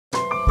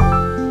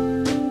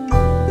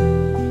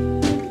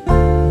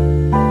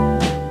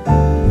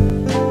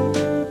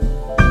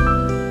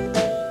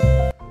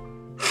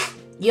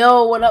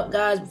Yo, what up,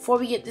 guys? Before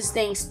we get this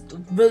thing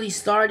really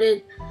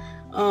started,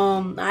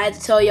 I had to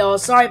tell y'all,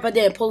 sorry if I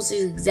didn't post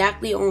it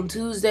exactly on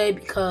Tuesday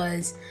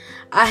because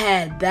I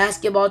had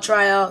basketball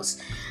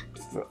tryouts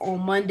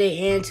on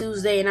Monday and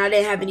Tuesday, and I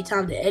didn't have any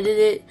time to edit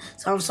it.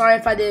 So I'm sorry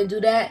if I didn't do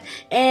that.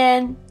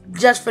 And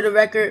just for the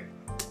record,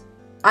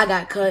 I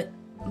got cut.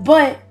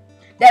 But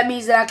that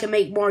means that I can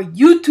make more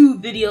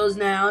YouTube videos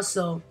now,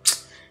 so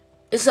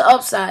it's an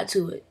upside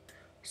to it.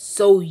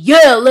 So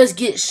yeah, let's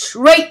get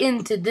straight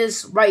into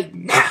this right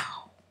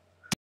now.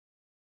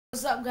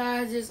 What's up,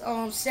 guys? It's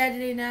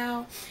Saturday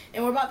now,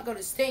 and we're about to go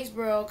to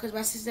Statesboro because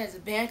my sister has a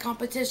band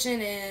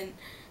competition and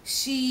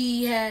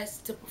she has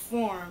to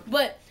perform.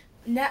 But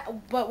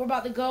we're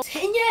about to go.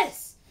 And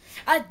yes,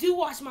 I do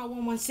watch my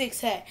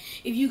 116 hat.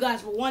 If you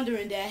guys were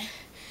wondering that,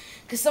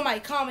 because somebody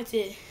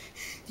commented,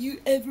 "Do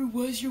you ever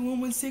wash your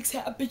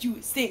 116 hat? I bet you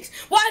it stinks."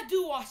 Well, I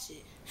do wash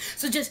it.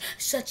 So just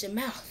shut your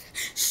mouth.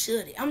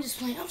 Shut it. I'm just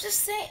playing. I'm just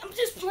saying. I'm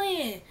just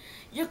playing.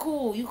 You're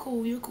cool. You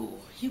cool. You cool.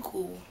 You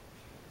cool.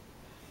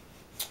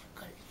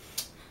 Cut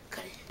it.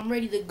 Cut it. I'm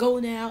ready to go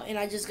now, and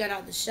I just got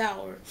out the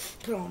shower.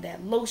 Put on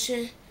that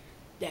lotion,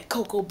 that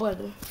cocoa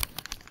butter,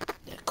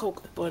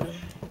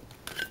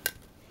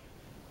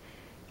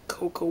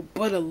 cocoa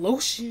butter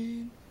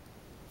lotion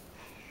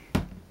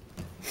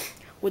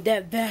with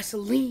that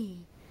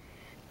Vaseline.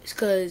 It's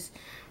because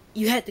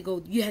you have to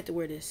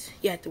wear this.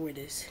 You have to wear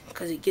this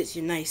because it gets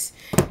you nice.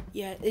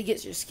 Yeah, it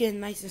gets your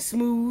skin nice and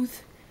smooth.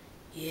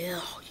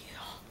 Yeah.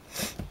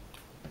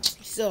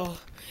 So,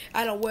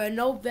 I don't wear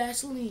no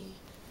Vaseline.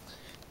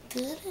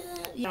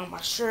 On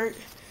my shirt,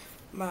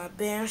 my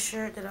band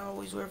shirt that I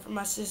always wear for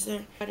my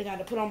sister. I got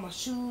to put on my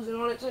shoes and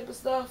all that type of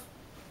stuff.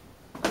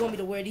 You want me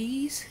to wear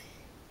these?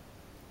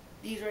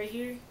 These right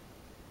here?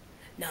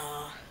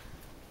 Nah.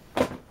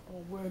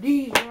 I'll wear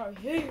these right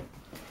here.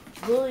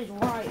 These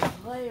right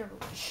here.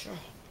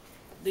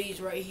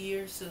 These right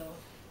here, so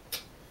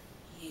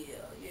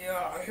yeah.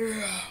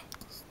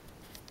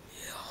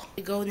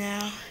 Go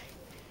now.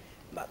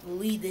 I'm about to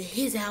leave to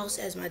his house,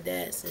 as my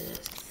dad says.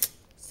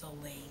 So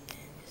lame,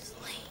 man. It's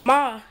lame.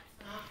 Ma,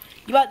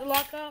 you about to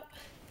lock up?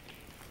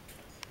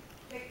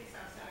 Take this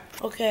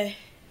outside. Okay.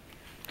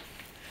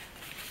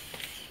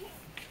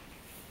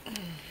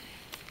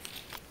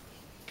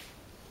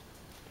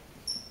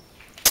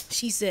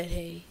 She said,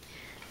 "Hey."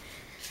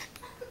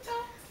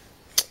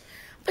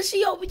 But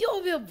you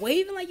over here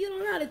waving like you don't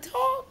know how to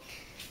talk.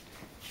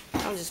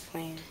 I'm just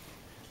playing.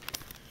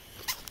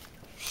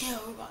 Yeah,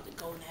 we're about to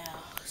go now.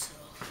 So,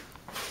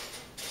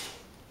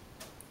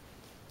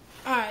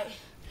 all right,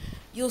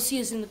 you'll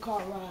see us in the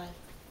car ride.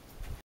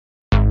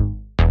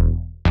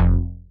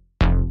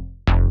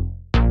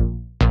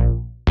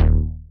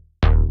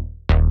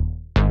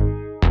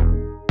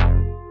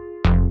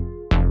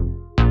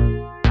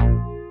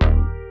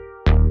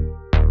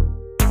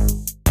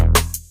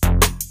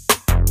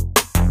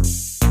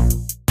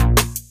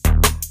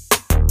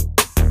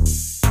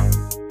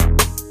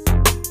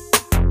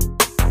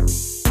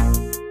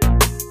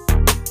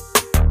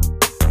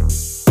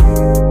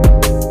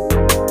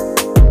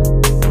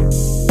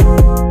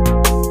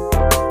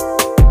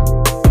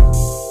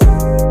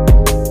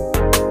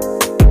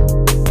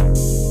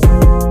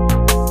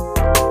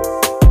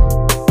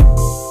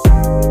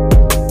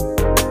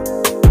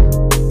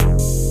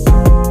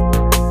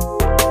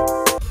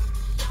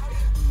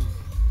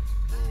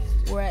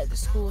 We're at the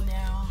school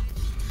now.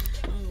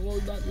 I don't know what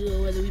we're about to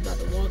do, whether we about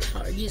to walk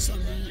out or get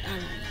something to eat. I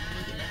don't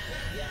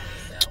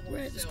know.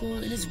 We're at the school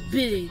and it's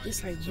big.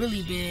 It's like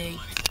really big.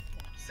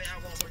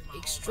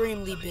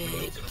 Extremely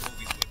big.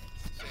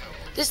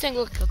 This thing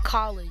looks like a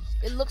college.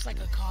 It looks like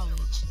a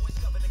college.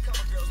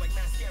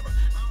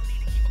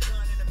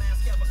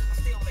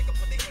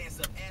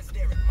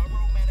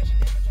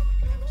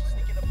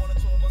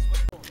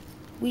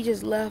 We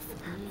just left.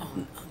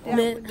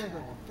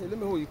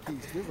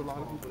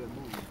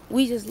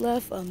 We just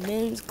left a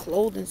men's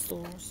clothing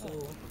store, so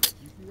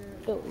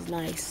it was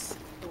nice.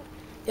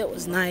 It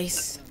was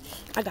nice.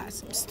 I got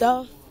some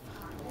stuff.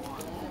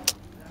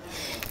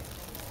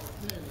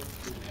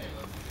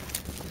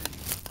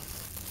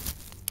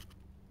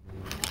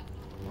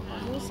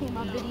 You'll see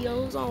my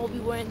videos. I won't be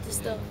wearing this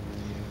stuff.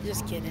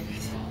 Just kidding.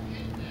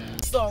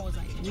 The store was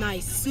like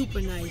nice,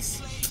 super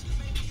nice.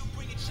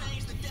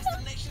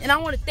 And I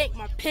want to thank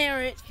my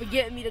parents for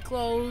getting me the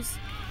clothes.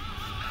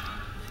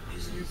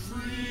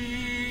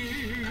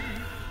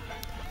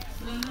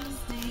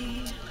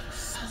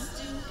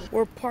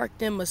 We're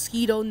parked in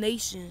Mosquito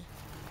Nation.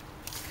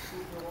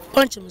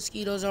 Bunch of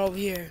mosquitoes over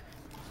here.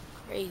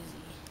 Crazy.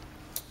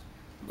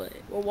 But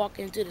we're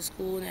walking into the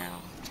school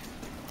now.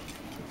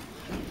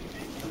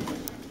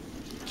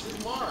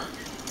 Mark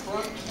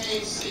from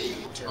KC.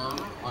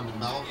 Turner on the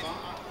mellophone.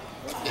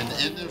 And the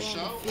end of the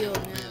show, it will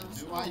be a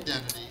new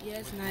identity.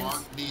 Yes, nice.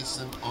 Mark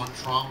Neeson on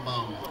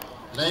trombone.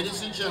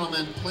 Ladies and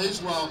gentlemen,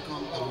 please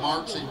welcome the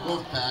Marching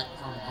Wolfpack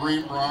from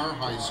Greenbrier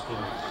High School.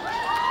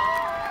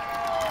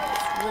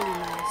 It's really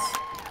nice.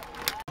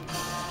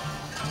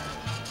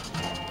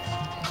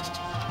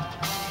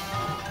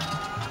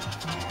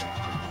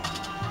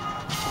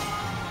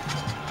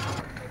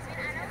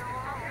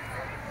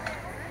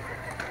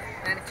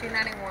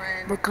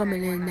 We're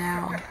coming in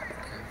now.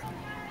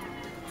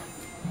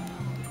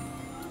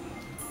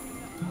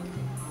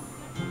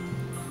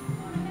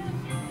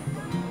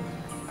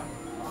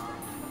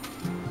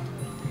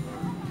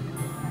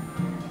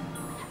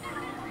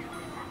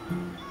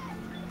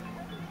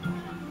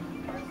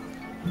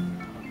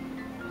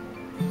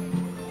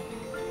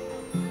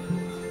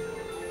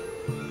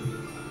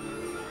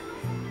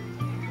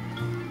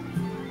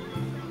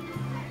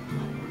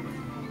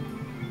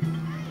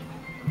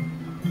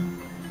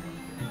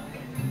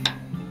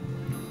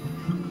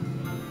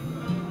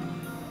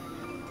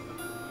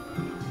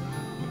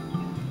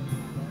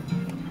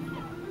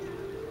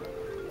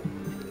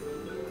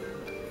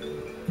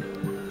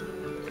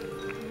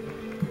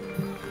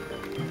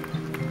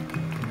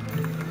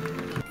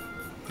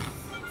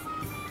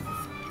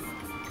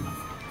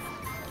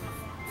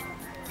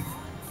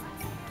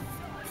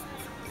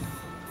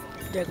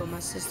 There go my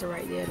sister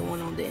right there, the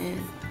one on the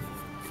end.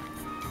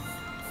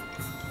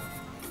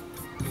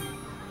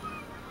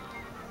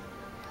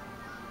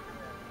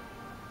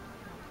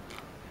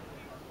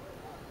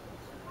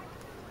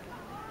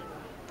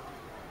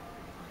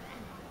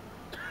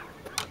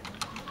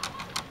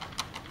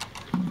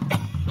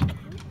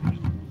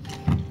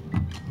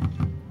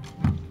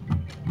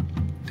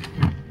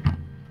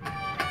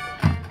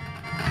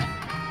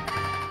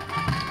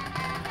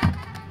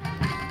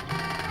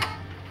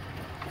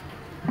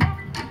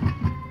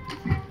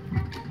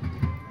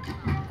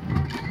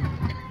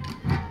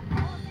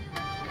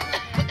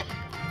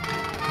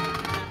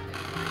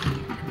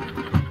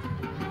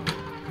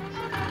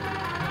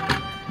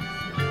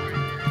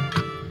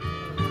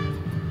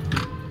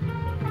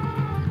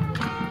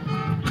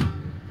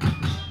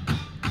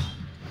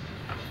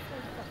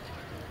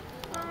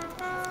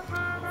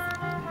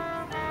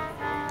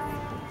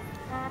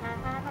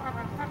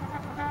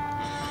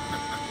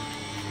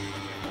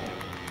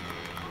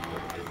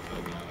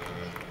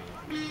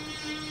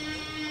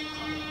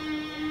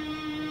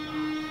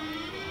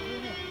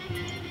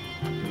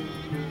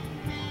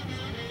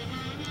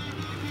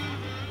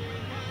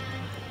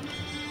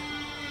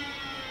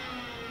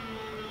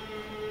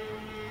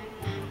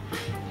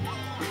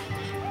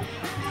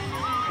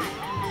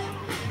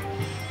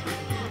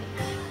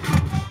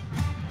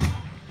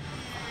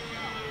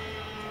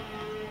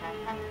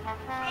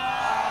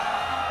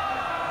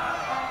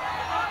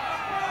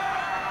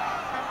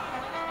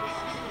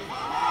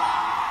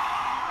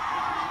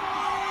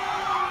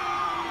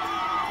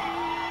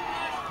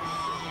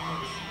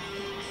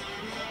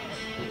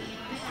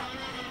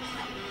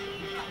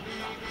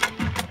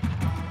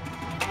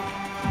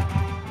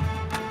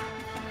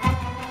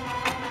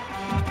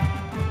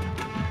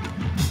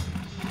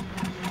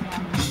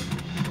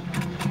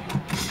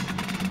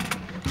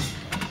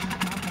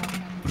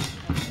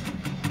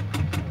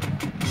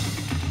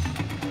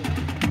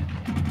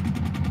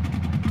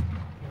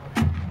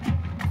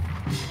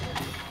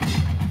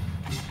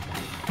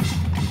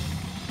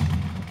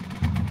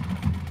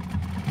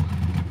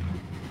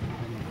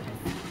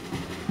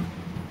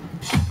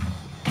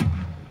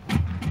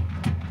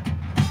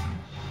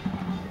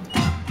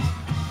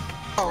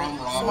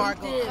 So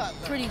we did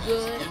pretty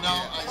good.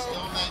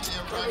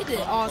 We did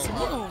awesome.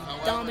 We're going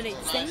to dominate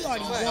the state. We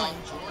already won.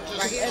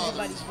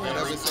 Everybody's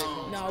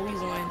winning. No, we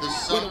won.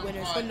 We're the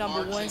winners. We're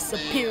number one,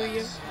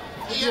 superior.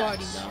 You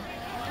already know.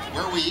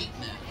 Where are we eating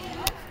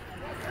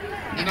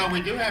it? You know,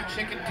 we do have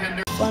chicken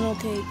tenders. Funnel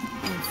cake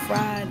and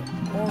fried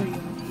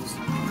Oreos.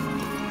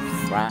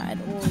 Fried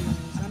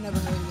Oreos. I never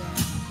heard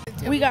of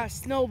that. We got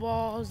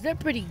snowballs. They're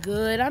pretty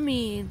good. I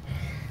mean,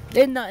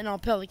 they're nothing on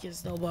Pelican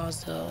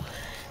snowballs, though.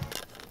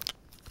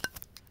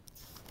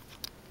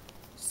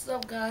 What's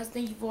up, guys?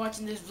 Thank you for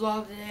watching this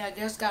vlog today. I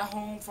just got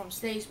home from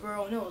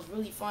Statesboro and it was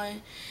really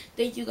fun.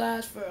 Thank you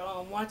guys for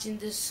watching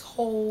this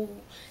whole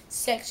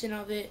section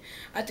of it.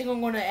 I think I'm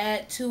going to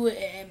add to it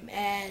and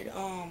add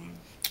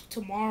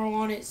tomorrow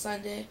on it,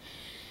 Sunday.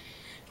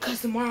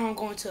 Because tomorrow I'm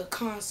going to a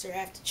concert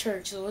after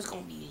church, so it's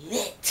going to be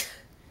lit.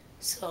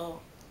 So,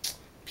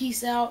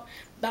 peace out.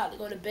 About to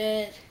go to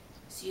bed.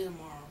 See you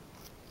tomorrow.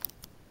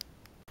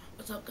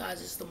 What's up,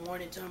 guys? It's the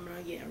morning time and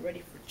I'm getting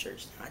ready for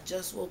church. I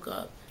just woke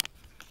up.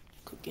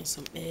 Cooking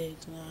some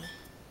eggs now.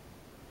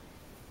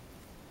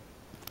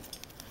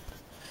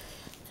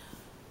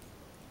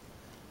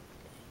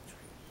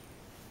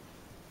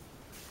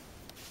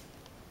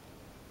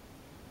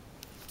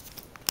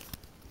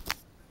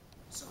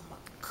 So I'm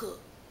about to cook.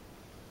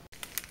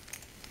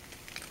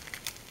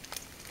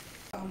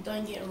 I'm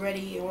done getting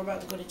ready and we're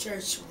about to go to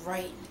church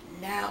right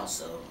now,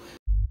 so.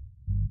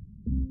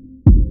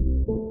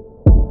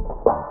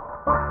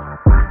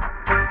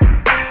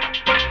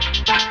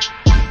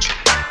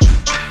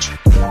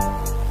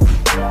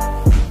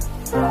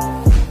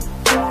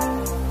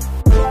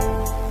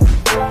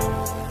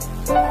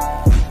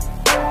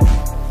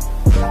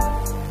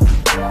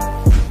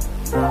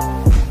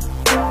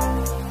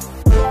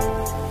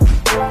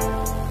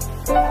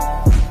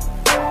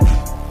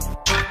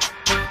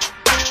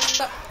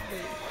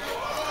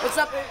 What's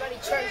up, everybody?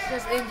 Church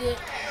just ended,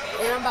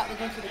 and I'm about to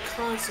go to the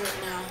concert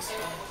now. So,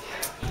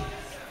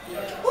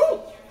 yeah.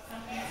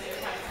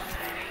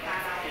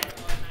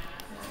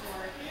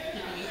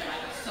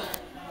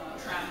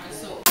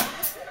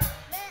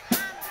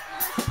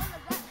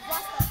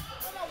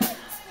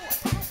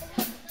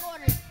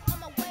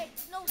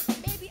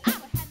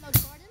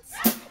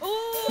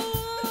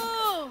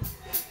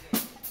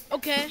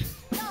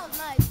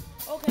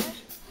 Okay.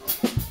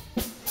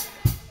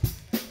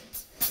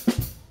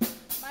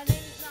 My name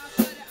is not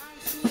Cutter. I'm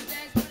smooth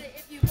as butter.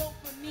 If you vote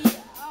for me,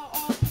 I'll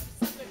all be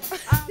sucker.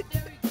 I'm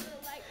very good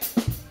like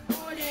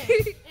Jordan.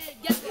 And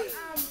guess what?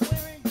 I'm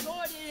wearing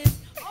Jordans.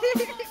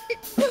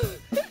 Oh!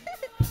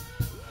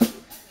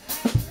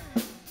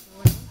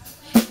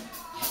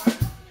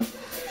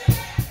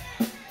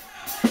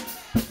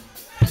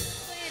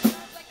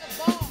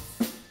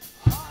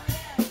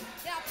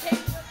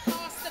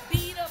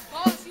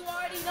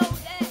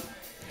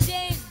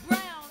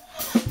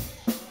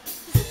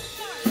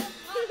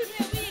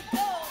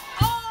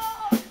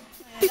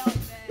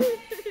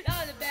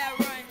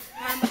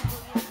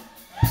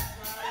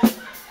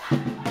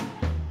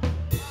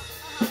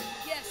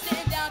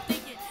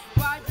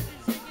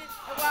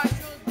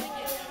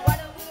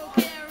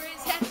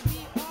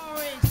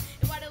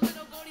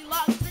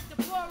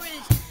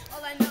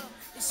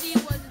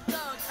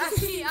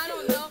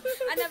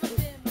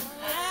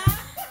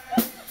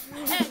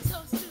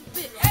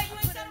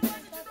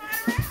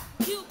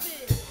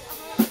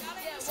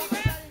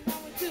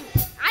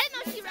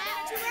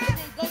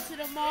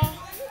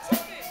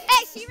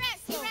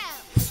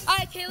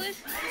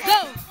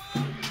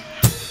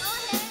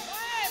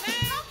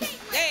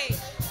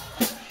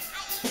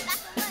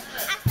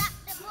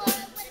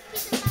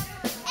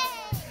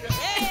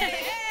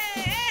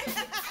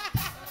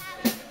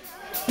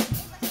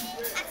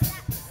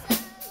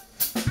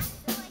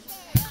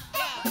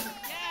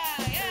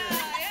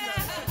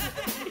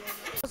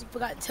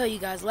 Forgot to tell you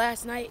guys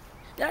last night.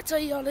 Did I tell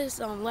you all this?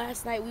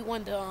 Last night we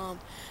won the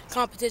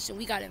competition.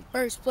 We got in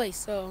first place.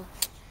 So,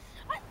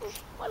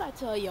 what I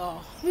tell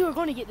y'all? We were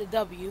going to get the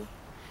W.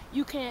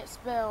 You can't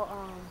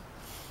spell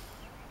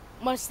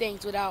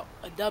Mustangs without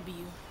a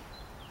W.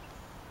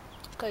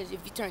 Because if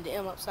you turn the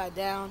M upside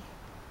down,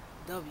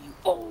 W.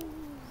 Oh!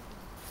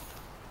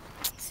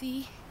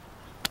 See?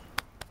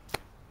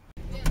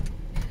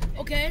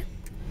 Okay.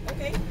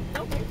 Okay.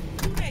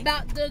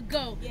 About to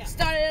go. Yeah.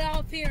 Started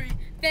off hearing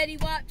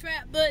Fetty Wap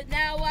trap, but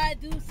now I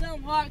do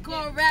some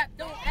hardcore rap.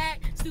 Don't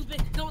act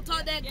stupid, don't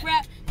talk that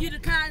crap. You the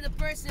kind of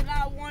person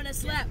I wanna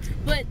slap.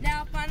 But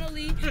now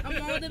finally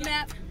I'm on the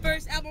map.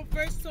 First album,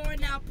 first tour,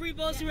 now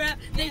pre-post rap.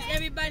 Thanks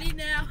everybody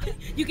now.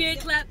 You can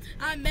clap.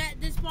 I'm at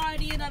this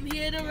party and I'm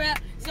here to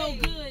rap. So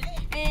good,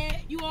 and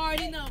you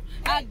already know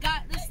I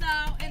got the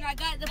style and I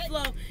got the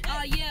flow.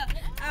 Oh yeah,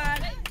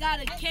 I got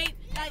a cape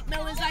like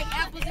melons, like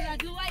apples, and I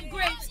do like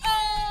grapes.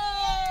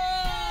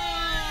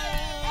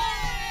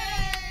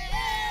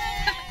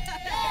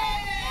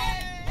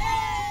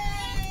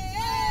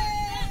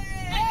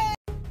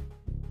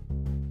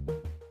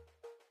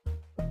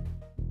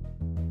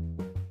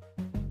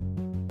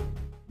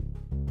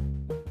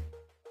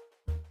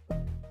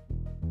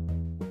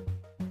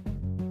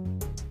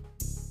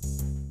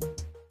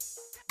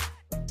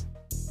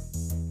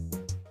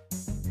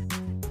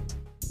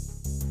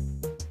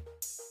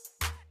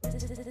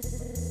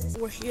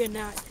 We're here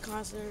now at the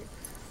concert,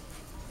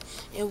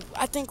 and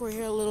I think we're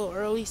here a little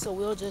early, so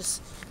we'll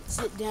just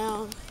sit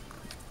down.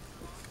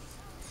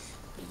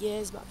 But yeah,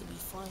 it's about to be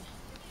fun.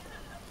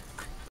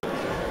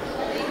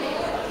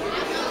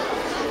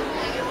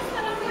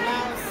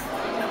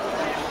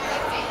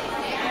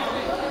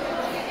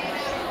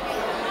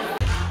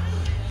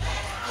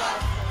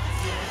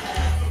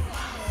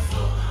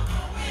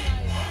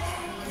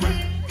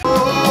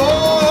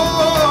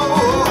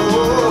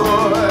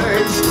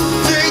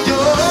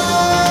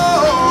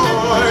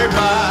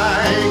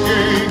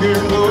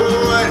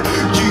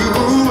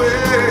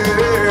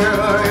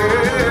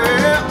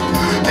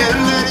 And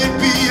let it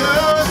be a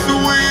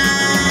sweet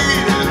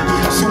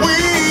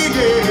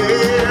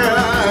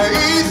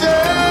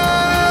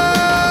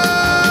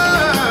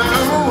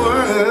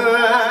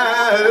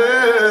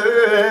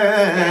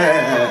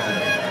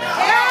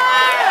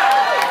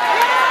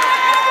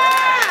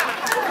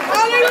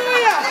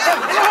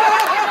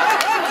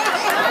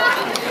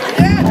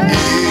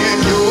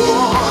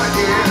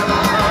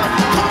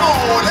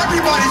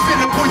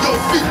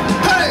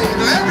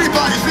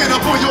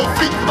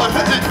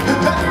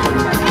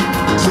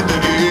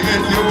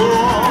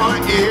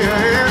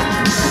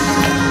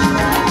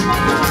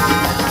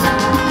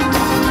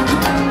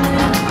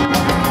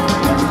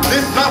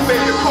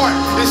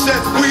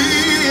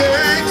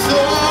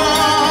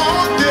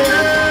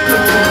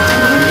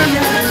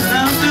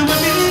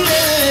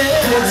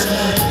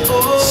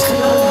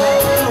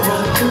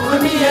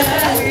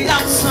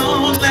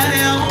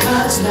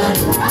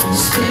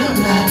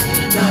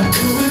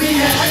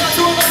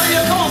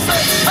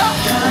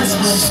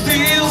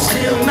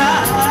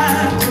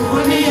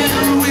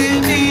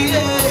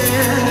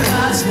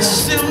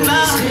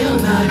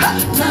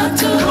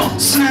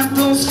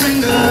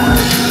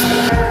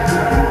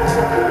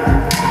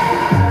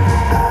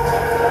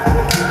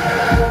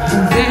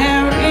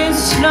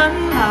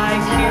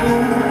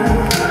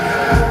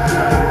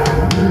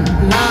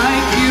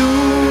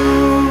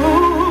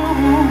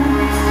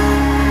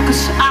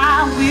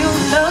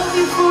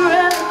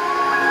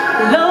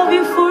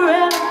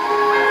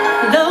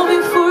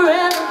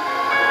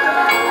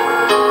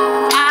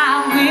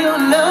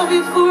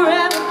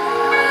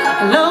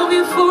love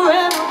you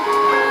forever,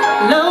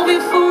 love you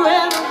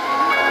forever.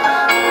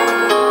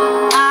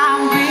 I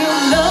will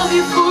love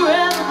you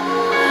forever,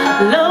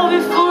 love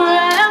you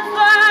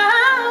forever.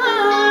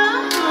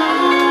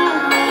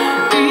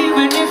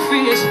 Even if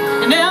it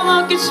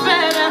never gets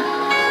better,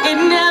 it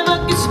never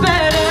gets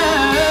better.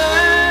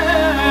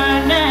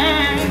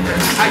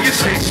 How you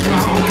stay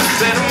strong,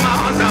 let them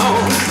all know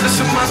there's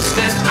so much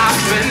that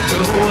I've been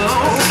through.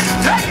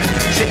 Hey!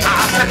 See,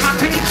 I've let my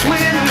teeth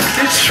win,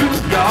 it's true,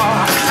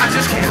 y'all. I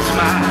just can't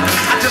smile,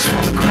 I just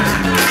wanna cry.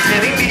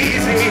 It ain't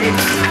easy,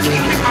 I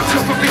can't get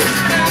myself a bit.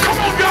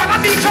 Come on, y'all, I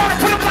need y'all to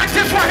put up like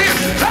this right here.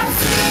 Hey!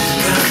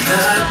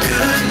 The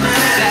good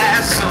man,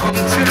 that's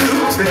something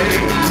to say.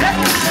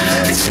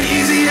 It's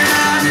easier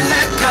to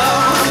let go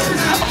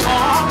of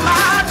all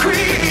my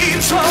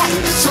creeds. So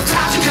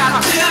sometimes you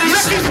gotta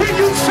let me hear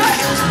you say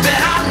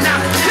that I'm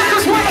not. This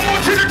is what I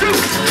want you to do.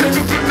 Take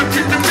a good look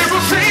in the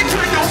mirror, say to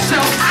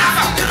yourself,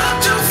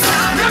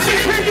 let me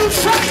hear you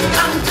say,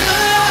 I'm